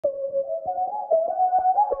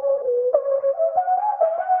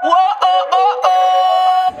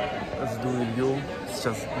Жду Илью.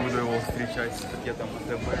 Сейчас буду его встречать с пакетом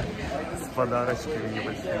АТБ, с подарочками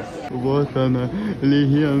небольшими. Вот она,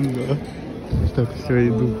 легенда. Так, все,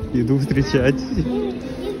 иду встречать.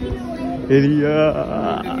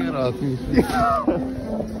 Илья! Рад,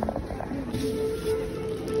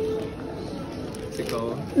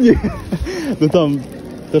 Цікаво. Ну там,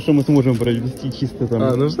 то, что мы сможем провести чисто там.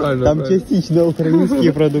 Ну правильно. Там частично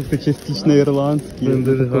украинские продукты, частично ирландские.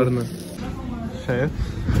 Дуже гарно. Шеф.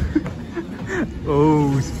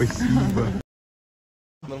 Оу, спасибо.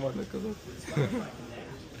 Нормально казати.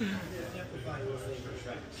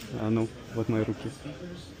 А ну, вот мои руки.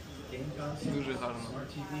 Дуже гарно.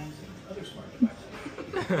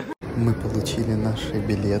 Мы получили наши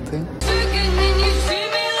билеты.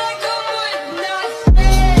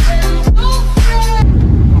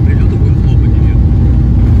 По прилету будем хлопать, нет?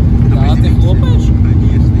 А ты хлопаешь?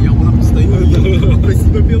 Конечно, я буду постоянно.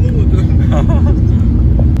 Спасибо пилоту.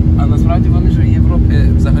 А насправді вони ж в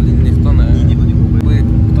Європі взагалі ніхто не... Ні, ніхто не хлопає.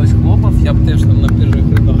 Якби хтось хлопав, я б теж там на перших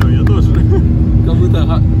рядах. Да, я тоже.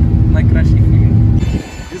 Кому-то найкращий хліб.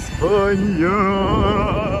 Испания!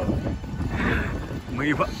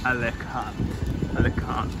 Мы в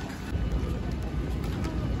Аликанте.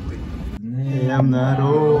 Днем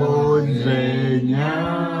народження!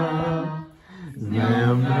 З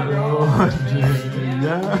днем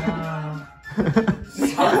народження!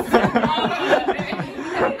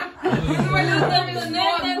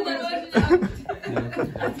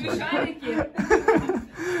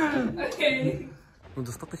 Ну,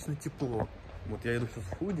 достаточно тепло. Вот я иду сейчас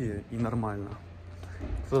в худи и нормально.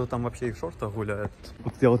 Кто-то там вообще и в шортах гуляет.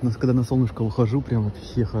 Вот я вот когда на солнышко выхожу, прям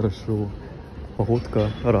вообще хорошо.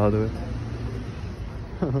 Погодка радует.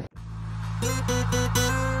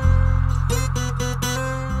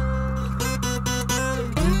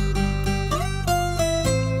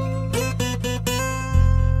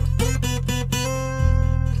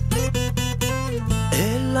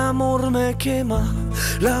 El amor me quema,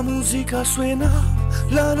 la música suena,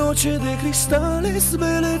 la noche de cristales,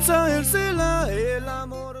 belleza el cielo, el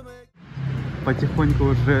amor me... Потихоньку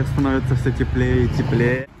уже становится все теплее и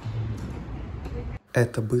теплее.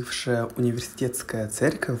 Эта бывшая университетская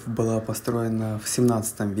церковь была построена в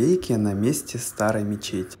 17 веке на месте старой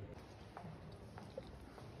мечети.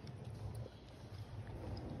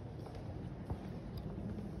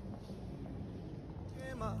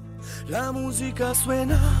 La música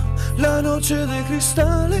suena, la noche de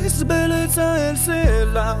cristales, belleza el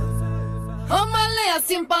cielo. Ô malé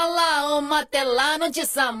assim pra lá, ô matelano de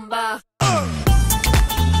samba.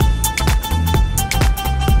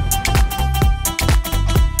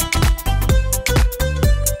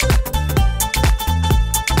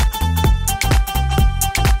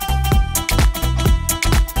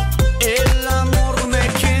 El amor me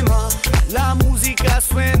quema, la música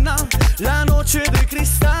suena, la noche de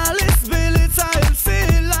cristales, belleza el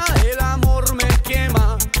cielo. El amor me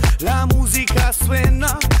quema, la música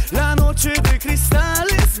suena, la noche de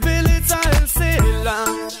cristales, belleza el cielo.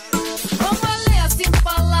 Ô malé assim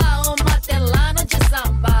pra lá, ô matelano de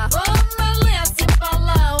samba. Ô malé assim pra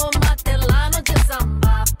lá, ô matelano de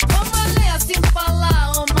samba. Ô malé assim pra lá,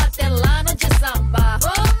 ô matelano de samba.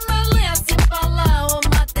 Ô malé assim pra lá, ô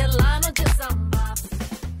matelano de samba.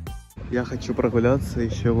 Я хочу прогуляться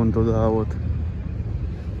еще вон туда вот.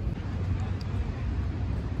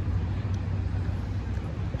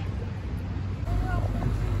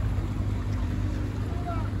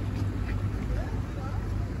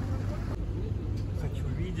 Хочу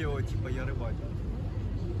видео, типа я рыбачу.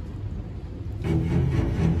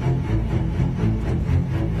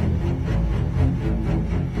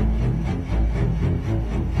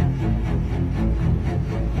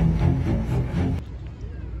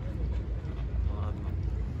 Ладно.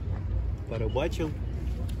 Порыбачил.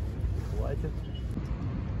 Хватит.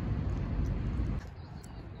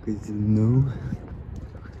 Казино.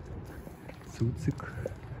 Цуцик.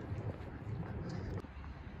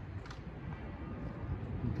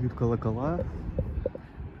 Бьют колокола.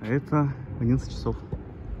 А это 11 часов.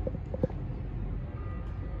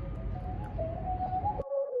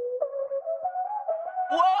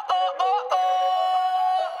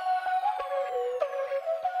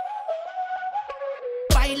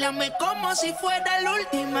 Báilame como si fuera la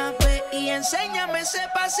última vez y enséñame ese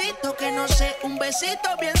pasito que no sé, un besito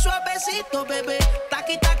bien suavecito, bebé.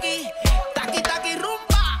 Taqui taqui, taqui taqui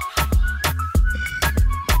rumba.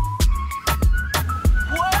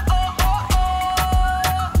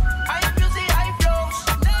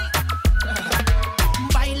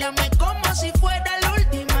 Báilame como si fuera la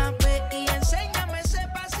última vez y enséñame ese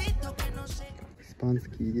pasito que no sé.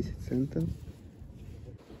 Испанские 10 центов.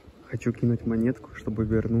 Хочу кинуть монетку, чтобы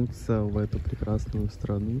вернуться в эту прекрасную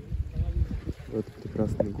страну, в этот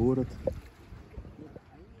прекрасный город.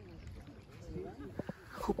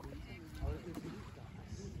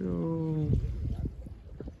 Всё.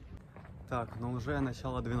 Так, но уже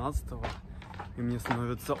начало 12-го, и мне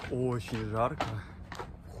становится очень жарко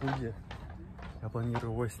в худи. Я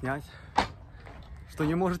планирую его снять, что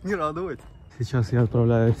не может не радовать. Сейчас я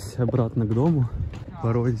отправляюсь обратно к дому.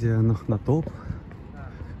 Пародия на топ.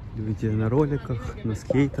 Видео на роликах, на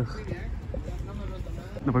скейтах.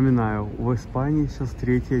 Напоминаю, в Испании сейчас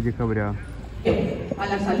 3 декабря. A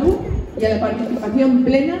la salud y a la participación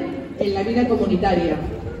plena en la vida comunitaria.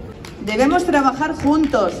 Debemos trabajar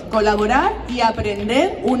juntos, colaborar y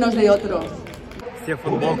aprender unos de otros. Все в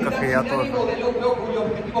футболках, и я тоже.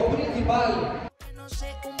 No sé,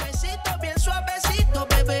 un besito bien suavecito,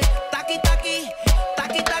 bebé. Taqui, taqui,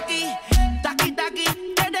 taqui, taqui, taqui, taqui.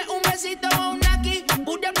 ¿Quieres un besito o un aquí?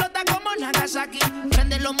 Bulla explota como Nagasaki.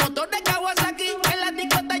 Prende los motores Kawasaki. En la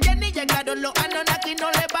discota Jenny llegaron los Anonaki. No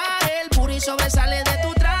le baje, el puri sobresale de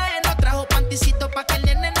tu traje. No trajo panticito pa' que el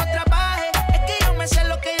nene no trabaje. Es que yo me sé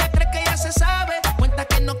lo que ella cree que ya se sabe. Cuenta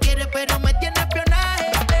que no quiere pero me tiene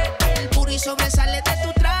espionaje. El puri sobresale de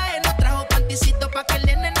tu traje. No trajo panticito pa' que el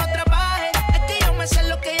nene no trabaje. Es que yo me sé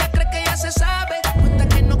lo que ella cree que ya se sabe. Cuenta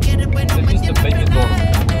que no quiere pero me tiene espionaje.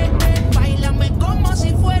 Báilame como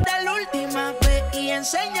si fuera la última vez y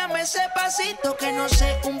enséñame ese pasito que no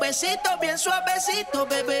sé, un besito bien suavecito,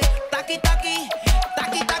 bebé. Taqui, taqui,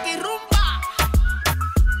 taqui, taqui, rumba.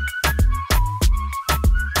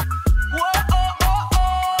 Whoa, oh, oh,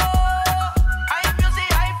 oh. High music,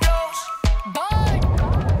 high flows.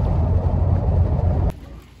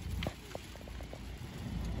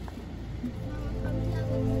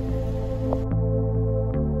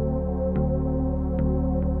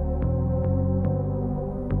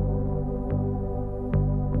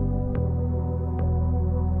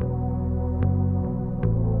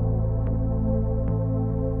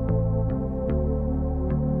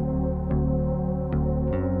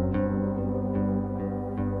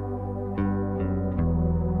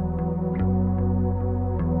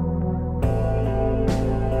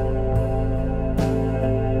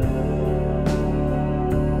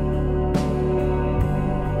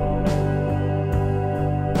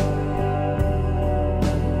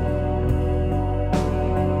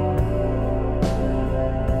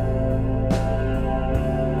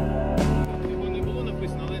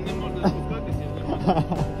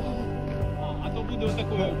 А то буде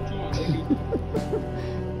отакою, чувак, який.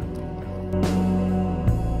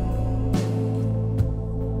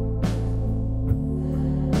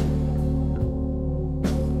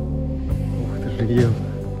 Ух ты, рельеф.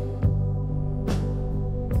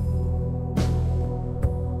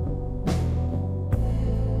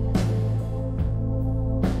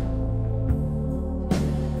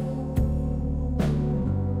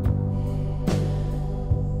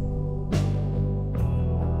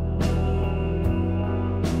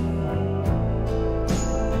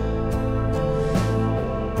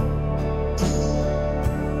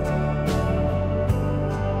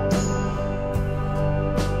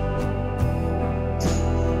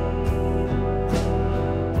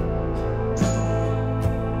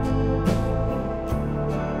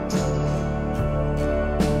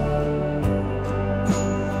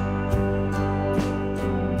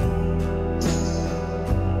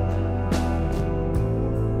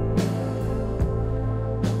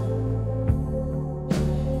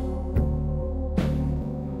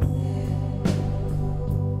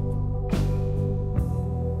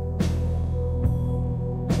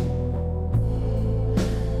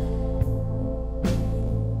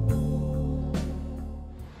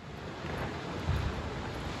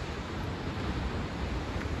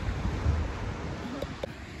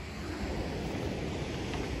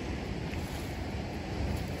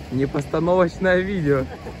 Непостановочное видео.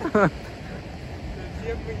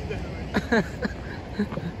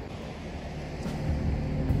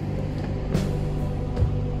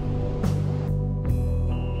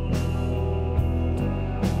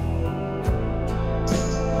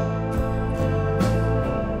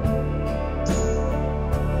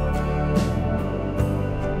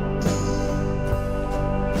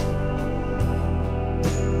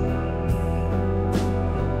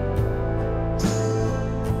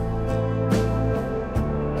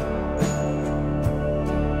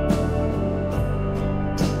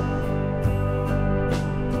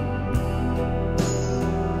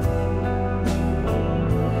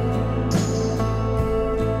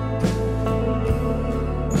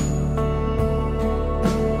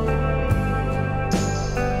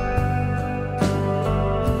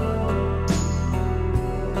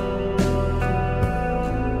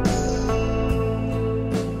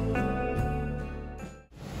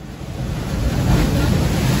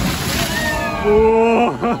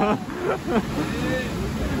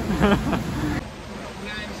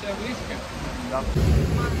 близко. Да.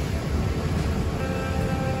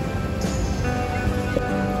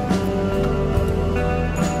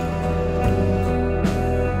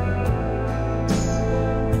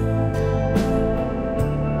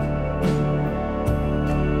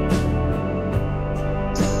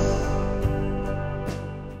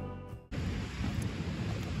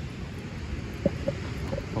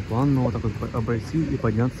 По плану вот так вот обойти и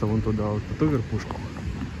подняться вон туда, вот на ту верхушку.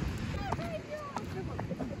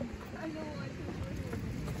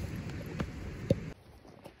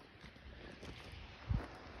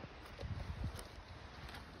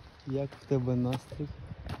 Як в тебе настрій?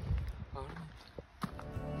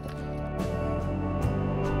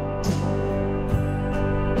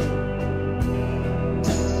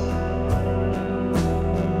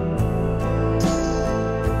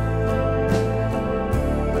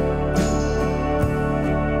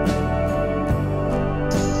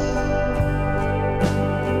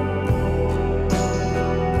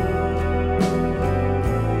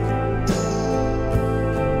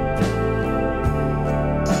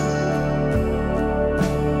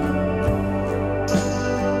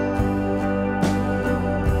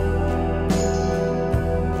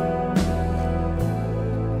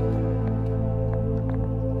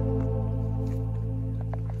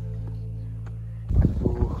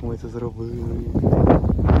 Ми це зробили.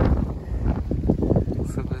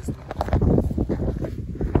 Особисто.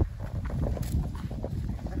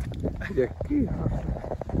 Який гарний.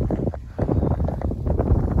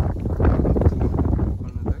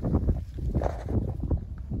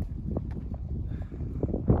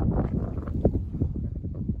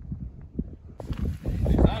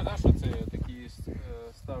 Знаєш, да, що це такі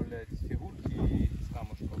ставлять фігурки з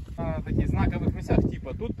камушком? На таких знакових місцях,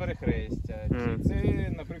 типу тут перехрестя, чи це,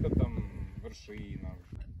 наприклад, там вершина.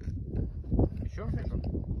 Що вже?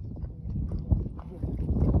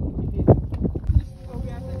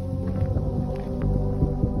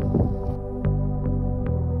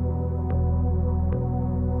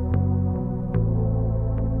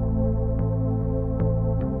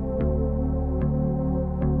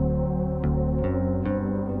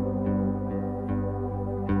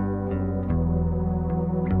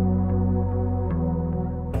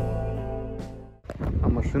 А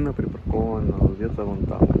машина припаркована где-то вон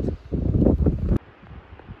там.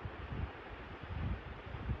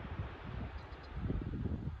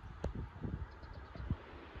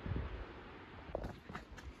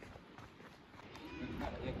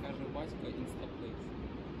 Як каже батько, інстаплейс.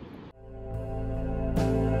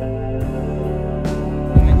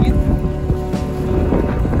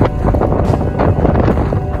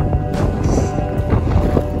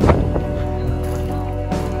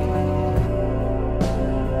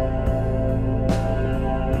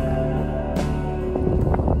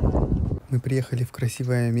 Мы приехали в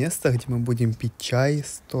красивое место, где мы будем пить чай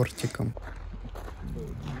с тортиком.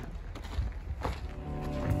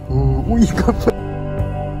 Ой, как...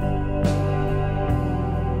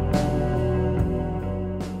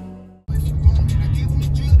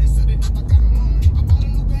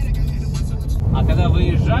 А когда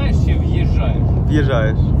выезжаешь чи в'їжджаєш?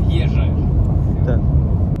 Въезжаешь. В'їжджаєш. Да.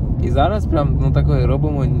 І зараз прям, ну такое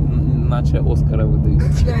робимо, наче Оскара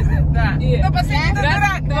видають. Да. Ну, последний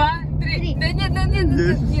раз, два, три. Да нет, да нет, да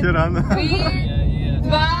нет. Все рано. 3,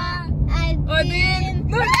 2, 1.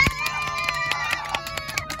 Ну,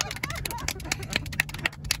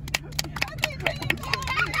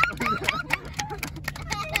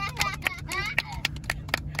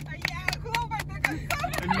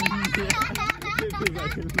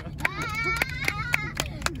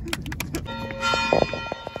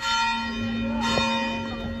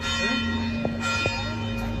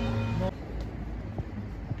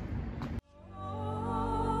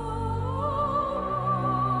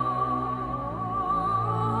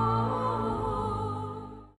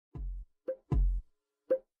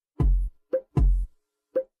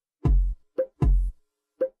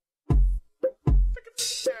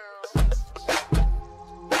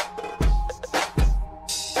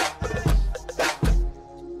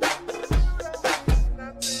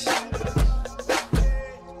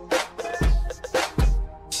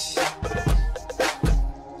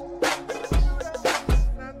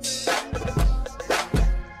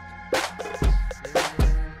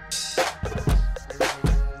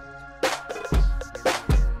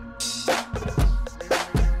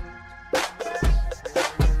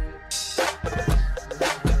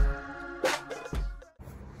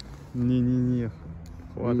 Не-не-не,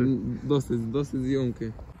 хватит. Досить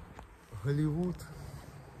зйомки. Голливуд.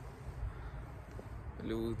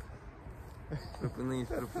 Голливуд. Припинить.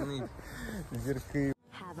 Зірки.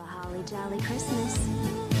 Have a holly jolly Christmas.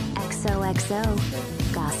 XOXO,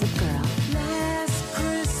 Gossip Girl. Last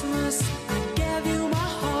Christmas I gave you my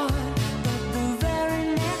heart, but the very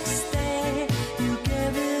next day you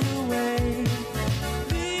gave it away.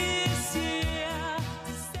 This year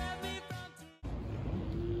to save me from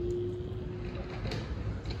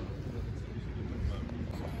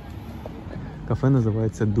Кафе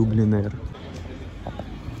називається Дублінер.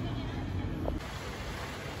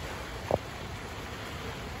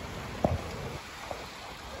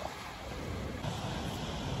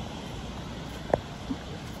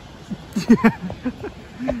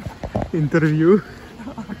 Интервью.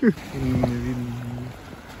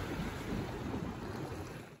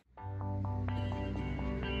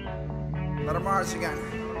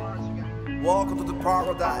 Welcome to the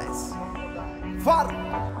paradise. Far.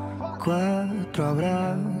 4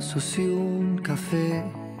 abrazos y un café.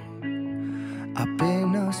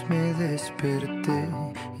 Apenas me desperté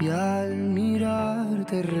y al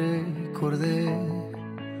mirarte recordé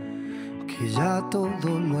que ya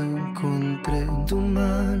todo lo encontré en tu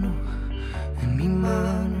mano, en mi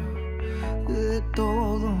mano. De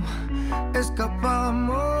todo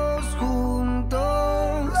escapamos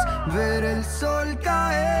juntos, ver el sol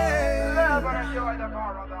caer.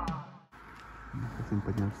 Хотим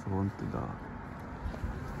подняться вон туда.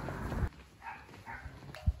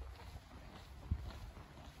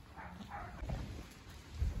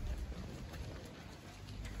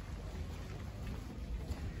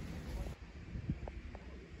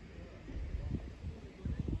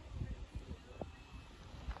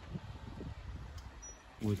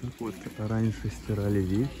 Вот так вот раньше стирали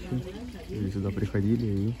вещи, или сюда приходили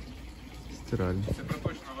и стирали. Це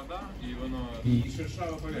проточна вода, і воно і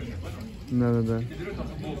шершава поверхня, понял? Да-да-да. Ти береш там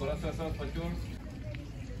футболку, раз потер.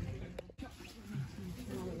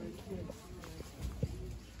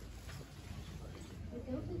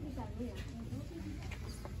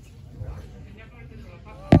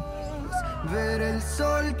 Ver el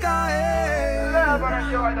sol caer.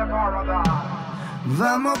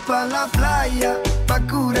 Vamos pa' la playa, pa'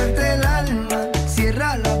 curarte el alma.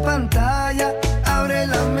 Cierra la pantalla, abre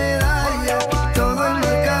la medalla. Todo en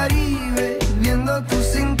el Caribe, viendo tu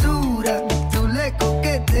cintura. Tú le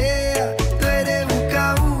coqueteas, tú eres un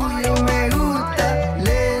cabullo. Me gusta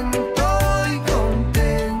lento y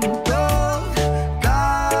contento.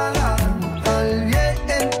 Cara al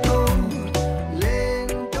viento,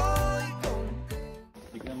 lento y contento.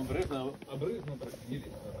 І к нам обрызно просили.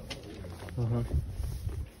 Ага.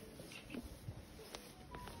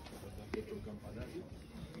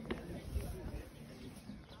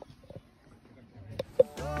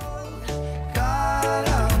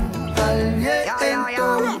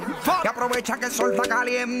 Que aprovecha que el sol está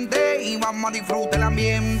caliente y vamos a disfrutar el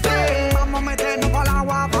ambiente. Vamos a meternos para el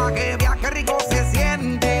agua para que viaje rico se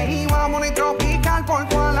siente. Y vamos a tropical por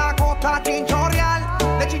toda la costa chinchorreal.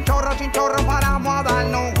 De chinchorro a chinchorro paramos a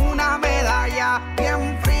darnos una medalla bien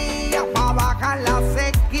fría para bajar la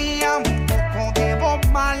sequía. Un poco de Bob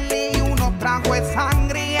Marley y unos tragos de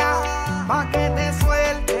sangría pa' que te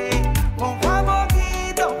suelte poco a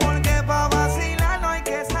poquito, porque pa' vacilar no hay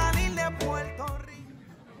que salir de Puerto Rico.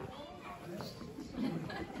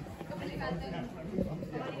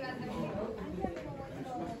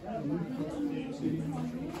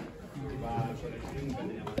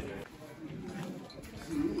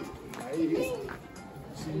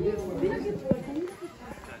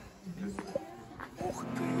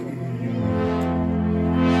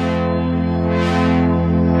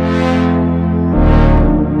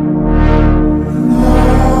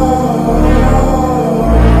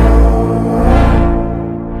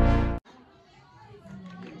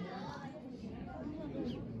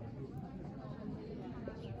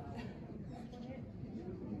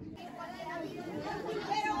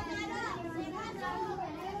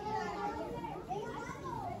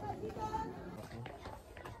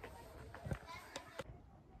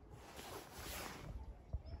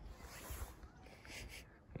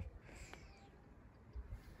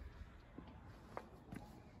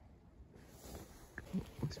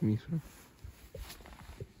 Ось Міша.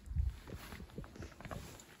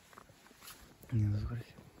 Не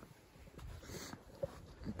називайся.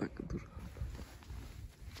 Так дуже гарно.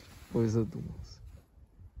 Ой, задумався.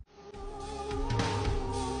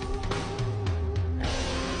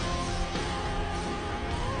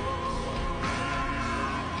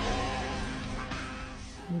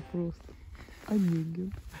 Ну просто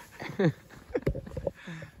Онегин.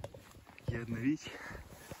 Я одна вещь.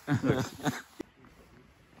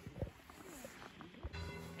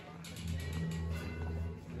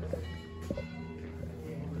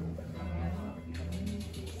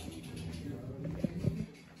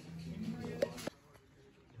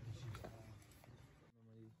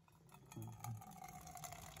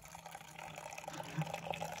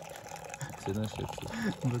 Це наше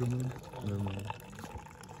це. Нормально. Нормально.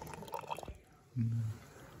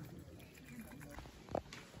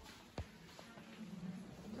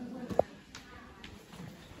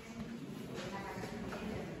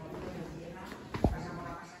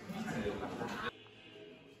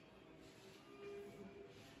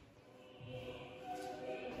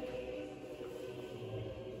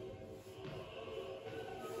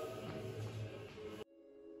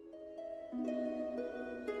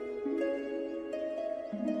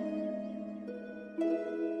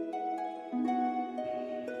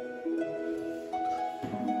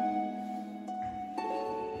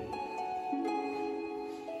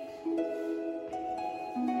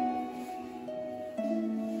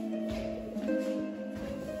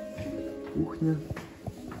 Кухня.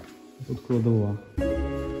 Тут кладова.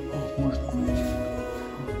 О, можно курить.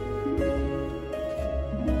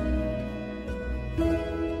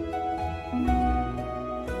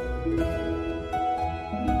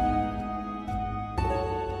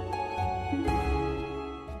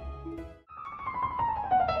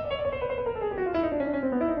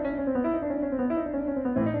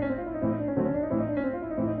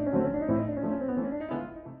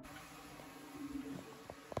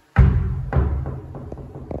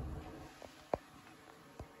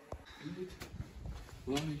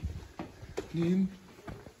 Блін.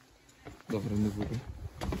 Добре, не буду.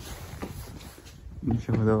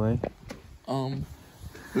 Ничего, давай.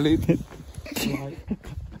 Лід.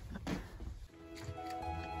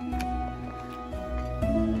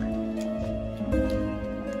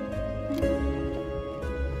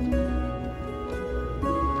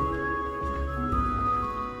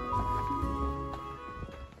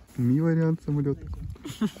 Мій варіант самоліта.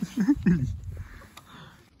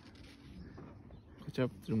 Хоча б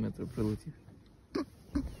 3 метри прилетів.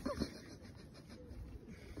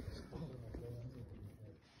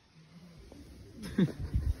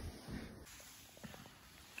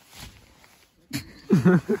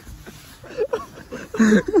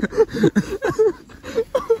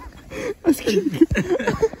 А скільки?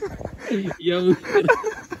 Я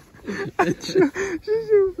виграв. Що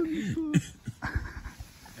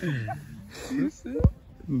понесло?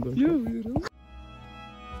 Я виграв.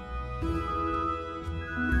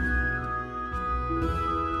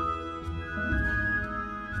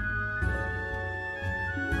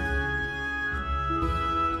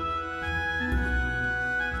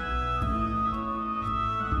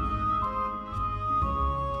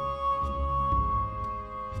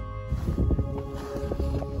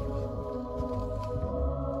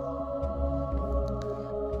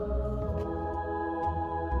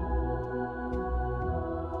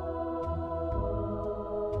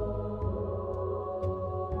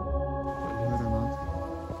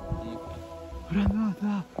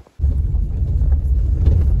 Граната!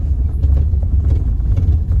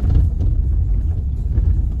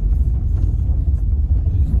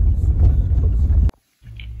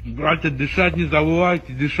 Братья, дышать не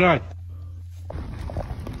забывайте, дышать.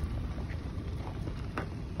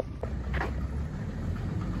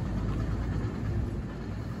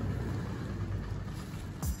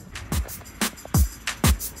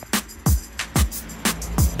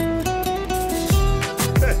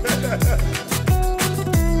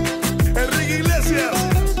 Enrique Iglesias.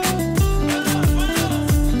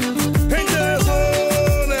 Gente de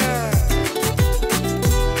zona.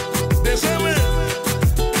 Desame.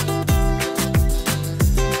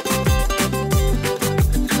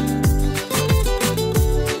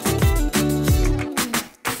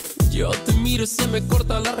 Yo te miro y se me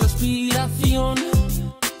corta la respiración.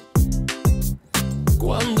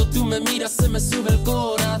 Cuando tú me miras se me sube el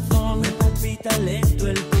corazón. Me palpita lento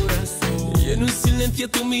el corazón. Y en un silencio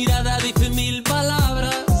tu mirada dice 1000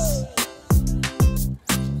 palabras.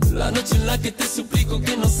 La noche en la que te suplico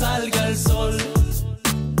que no salga el sol.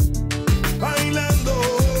 Bailando.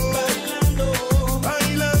 Bailando.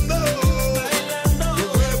 Bailando. Tu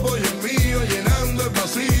cuerpo y el mío llenando el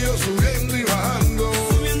vacío, subiendo y bajando.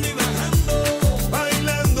 Subiendo y bajando.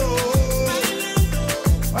 Bailando.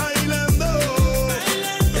 Bailando. Bailando.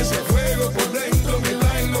 Ese fuego por dentro me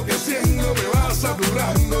está enloqueciendo, me va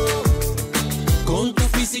saturando. Con tu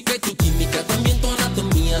física y tu química, también tu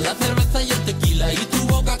anatomía, la cerveza y el tequila y tu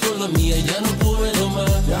boca con la mía. Ya no puedo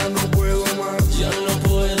más, Ya no puedo más. ya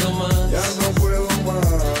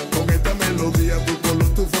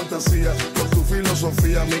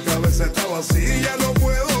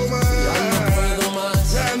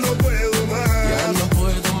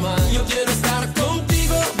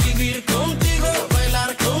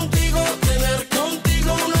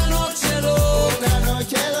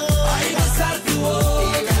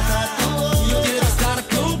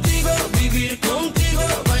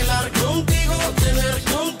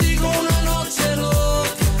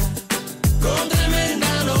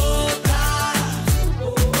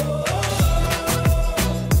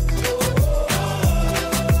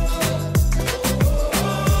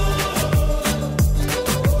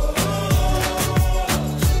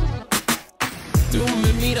Tú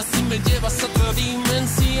me miras y me llevas a otra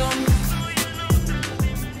dimensión.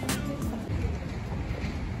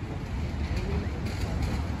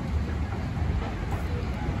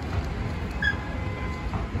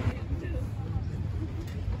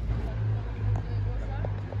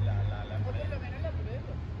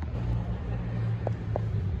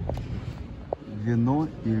 Вино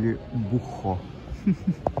или бухо?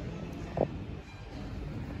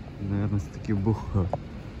 Наверное, все-таки бухо.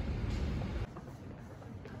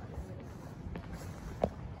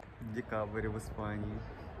 Декабрь в Испании.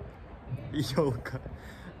 Елка.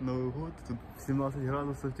 Новый год. Тут 17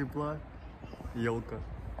 градусов тепла. Елка.